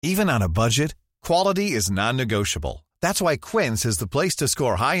Even on a budget, quality is non-negotiable. That's why Quince is the place to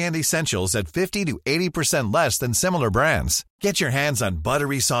score high-end essentials at 50 to 80% less than similar brands. Get your hands on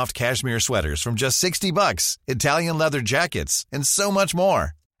buttery soft cashmere sweaters from just $60, Italian leather jackets, and so much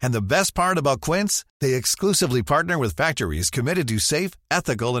more. And the best part about Quince, they exclusively partner with factories committed to safe,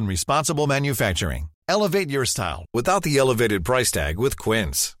 ethical, and responsible manufacturing. Elevate your style without the elevated price tag with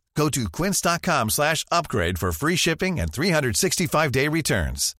Quince. Go to quince.com/upgrade for free shipping and 365-day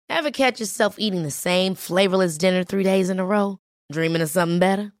returns. Ever catch yourself eating the same flavorless dinner 3 days in a row? Dreaming of something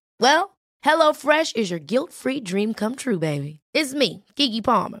better? Well, HelloFresh is your guilt-free dream come true, baby. It's me, Keke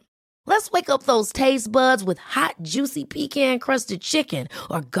Palmer. Let's wake up those taste buds with hot, juicy pecan-crusted chicken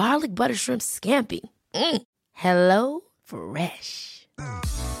or garlic butter shrimp scampi. Hello Fresh.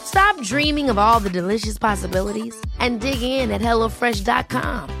 Stop dreaming of all the delicious possibilities and dig in at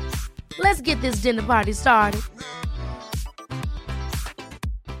HelloFresh.com. Let's get this dinner party started.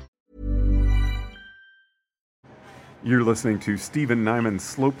 You're listening to Stephen Nyman's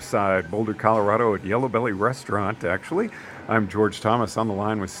Slopeside, Boulder, Colorado at Yellow Belly Restaurant, actually. I'm George Thomas on the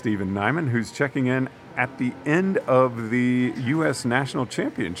line with Stephen Nyman, who's checking in at the end of the U.S. National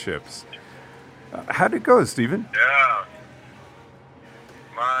Championships. How'd it go, Stephen? Yeah.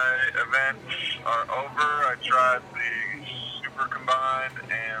 My events are over. I tried the Super Combined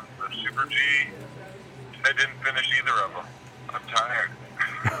and the Super G. I didn't finish either of them. I'm tired.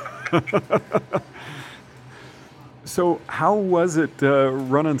 So how was it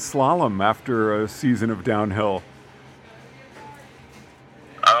running slalom after a season of downhill?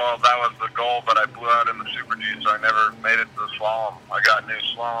 Oh, that was the goal, but I blew out in the Super G, so I never made it to the slalom. I got new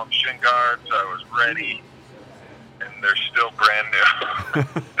slalom shin guards. I was ready, and they're still brand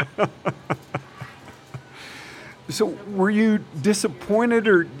new. So were you disappointed,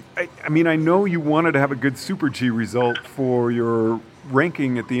 or I mean, I know you wanted to have a good Super G result for your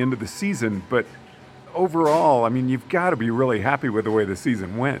ranking at the end of the season, but overall, I mean, you've got to be really happy with the way the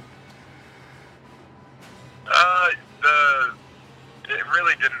season went. It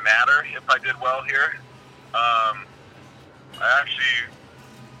really didn't matter if I did well here.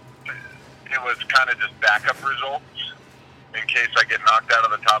 It was kind of just backup results in case I get knocked out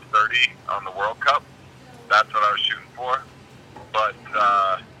of the top 30 on the World Cup. That's what I was shooting for. But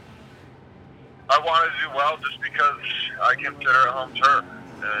I wanted to do well just because I consider it home turf.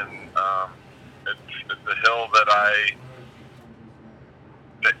 And it's a hill that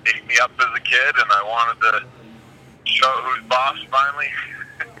ate me up as a kid, and I wanted to show who's boss finally.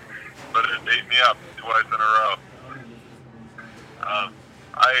 But it ate me up twice in a row.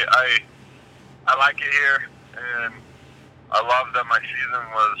 I like it here, and I love that my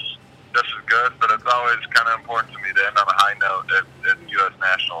season was just as good, but it's always kind of important to me to end on a high note at U.S.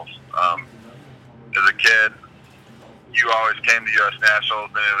 Nationals. As a kid, you always came to U.S. Nationals,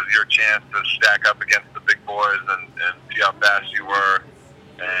 and it was your chance to stack up against the big boys and see how fast you were.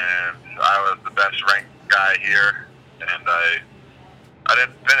 And I was the best ranked guy here, and I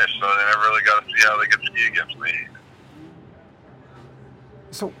didn't finish, so they never really got to see how they could ski against me.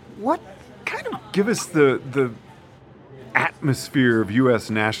 So what kind of give us the atmosphere of U.S.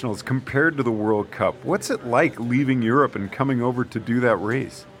 Nationals compared to the World Cup? What's it like leaving Europe and coming over to do that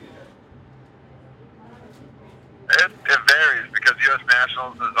race? It varies because U.S.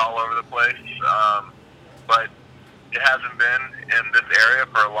 Nationals is all over the place, but it hasn't been in this area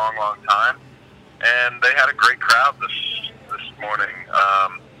for a long, long time. And they had a great crowd this morning.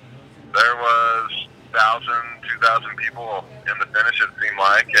 There was 1,000, 2,000 people in the finish, it seemed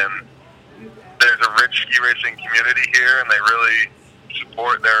like, and there's a rich ski racing community here, and they really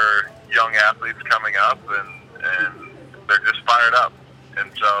support their young athletes coming up, and they're just fired up. And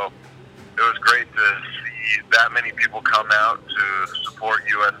so it was great to see that many people come out to support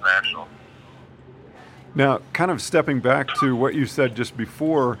U.S. Nationals. Now, kind of stepping back to what you said just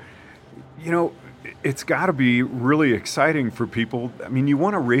before, you know, it's got to be really exciting for people. I mean, you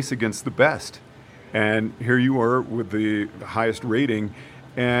want to race against the best, and here you are with the highest rating.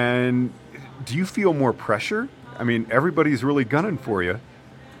 And do you feel more pressure? I mean, everybody's really gunning for you.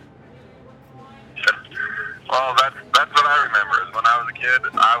 Well, that's what I remember. Is when I was a kid,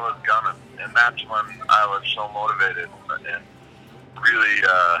 I was gunning, and that's when I was so motivated and really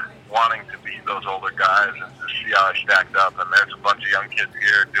wanting to beat those older guys and to see how I stacked up. And there's a bunch of young kids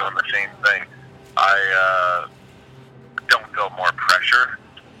here doing the same thing. I don't feel more pressure,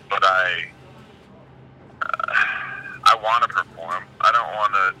 but I want to perform. I don't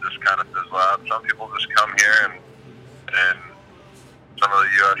want to just kind of fizzle out. Some people just come here and some of the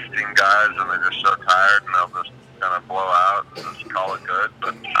U.S. team guys, and they're just so tired, and they'll just kind of blow out and just call it good.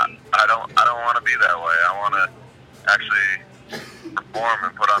 But I don't want to be that way. I want to actually perform perform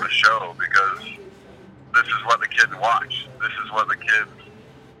and put on a show, because this is what the kids watch. This is what the kids.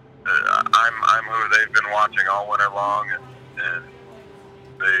 I'm who they've been watching all winter long, and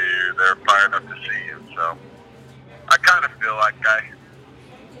they're fired up to see. And so I kind of feel like I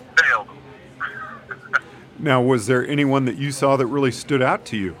failed them. Now, was there anyone that you saw that really stood out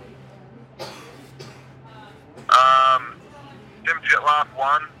to you? Tim Jitloff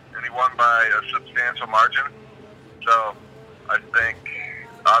won, and he won by a substantial margin. So I think,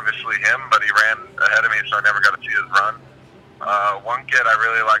 obviously him, but he ran ahead of me, so I never got to see his run. One kid I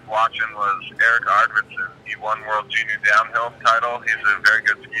really liked watching was Eric Arvidsson. He won World Junior Downhill title. He's a very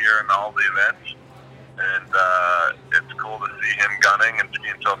good skier in all the events. And it's cool to see him gunning and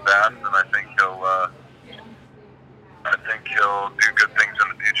skiing so fast, and I think he'll do good things in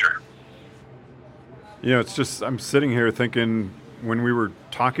the future. You know, it's just, I'm sitting here thinking, when we were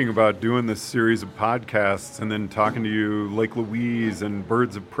talking about doing this series of podcasts and then talking to you, Lake Louise and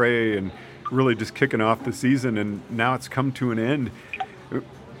Birds of Prey, and really just kicking off the season, and now it's come to an end.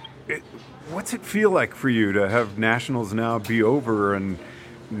 What's it feel like for you to have Nationals now be over and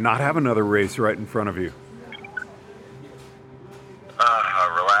not have another race right in front of you?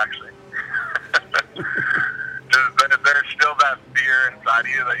 Relaxing. There's still that fear inside of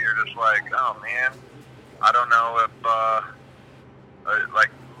you that you're just like, oh man, I don't know if like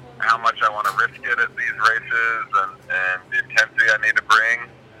how much I want to risk it at these races and the intensity I need to bring,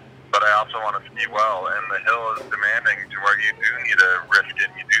 but I also want to ski well, and the hill is demanding to where you do need to risk it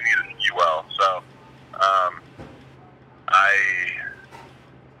and you do need to ski well. So I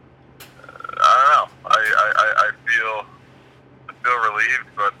don't know. I feel relieved,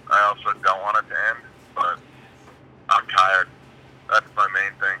 but I also don't want it to end. But I'm tired. That's my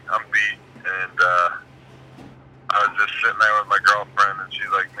main thing. I'm beat, and I was just sitting there with my girlfriend, and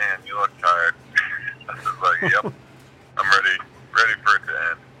she's like, "Man, you look tired." I was like, "Yep, I'm ready for it to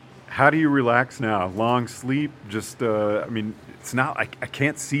end." How do you relax now? Long sleep? Just, I mean, it's not. I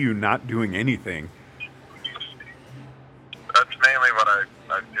can't see you not doing anything. That's mainly what I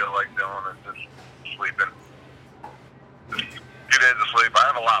feel like doing, is just sleeping. Just a few days of sleep. I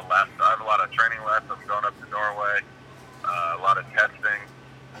have a lot left. I have a lot of training left. I'm going up to Norway. A lot of testing.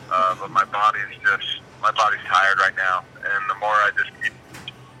 But my body's tired right now. And the more I just keep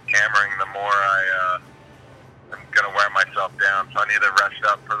hammering, the more I'm going to wear myself down. So I need to rest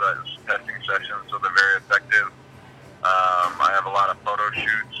up for those testing sessions so they're very effective. I have a lot of photo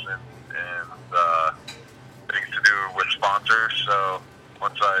shoots and things to do with sponsors. So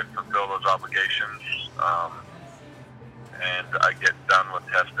once I fulfill those obligations and I get done with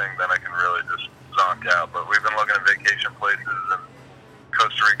testing, then I can really just zonk out. But we've been looking at vacation places, and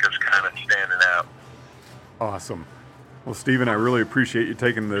Costa Rica's kind of standing out. Awesome. Well, Stephen, I really appreciate you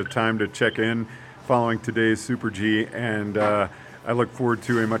taking the time to check in following today's Super G, and I look forward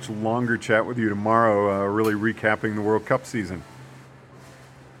to a much longer chat with you tomorrow, really recapping the World Cup season.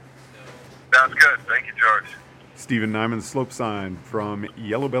 Sounds good. Thank you, George. Stephen Nyman, Slope Sign from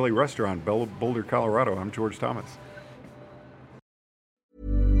Yellow Belly Restaurant, Boulder, Colorado. I'm George Thomas.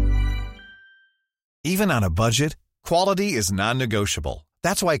 Even on a budget, quality is non-negotiable.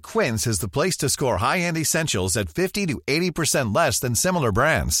 That's why Quince is the place to score high-end essentials at 50 to 80% less than similar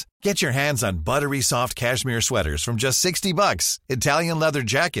brands. Get your hands on buttery soft cashmere sweaters from just $60, Italian leather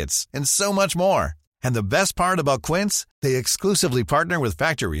jackets, and so much more. And the best part about Quince, they exclusively partner with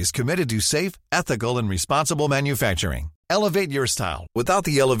factories committed to safe, ethical, and responsible manufacturing. Elevate your style without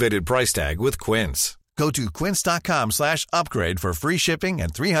the elevated price tag with Quince. Go to quince.com/upgrade for free shipping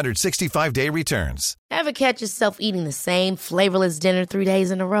and 365-day returns. Ever catch yourself eating the same flavorless dinner 3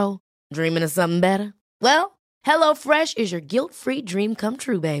 days in a row? Dreaming of something better? Well, HelloFresh is your guilt-free dream come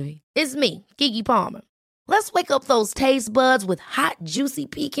true, baby. It's me, Keke Palmer. Let's wake up those taste buds with hot, juicy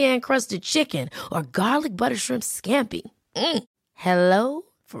pecan-crusted chicken or garlic butter shrimp scampi.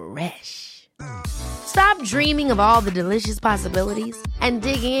 HelloFresh. Stop dreaming of all the delicious possibilities and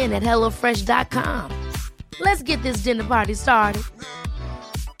dig in at HelloFresh.com. Let's get this dinner party started.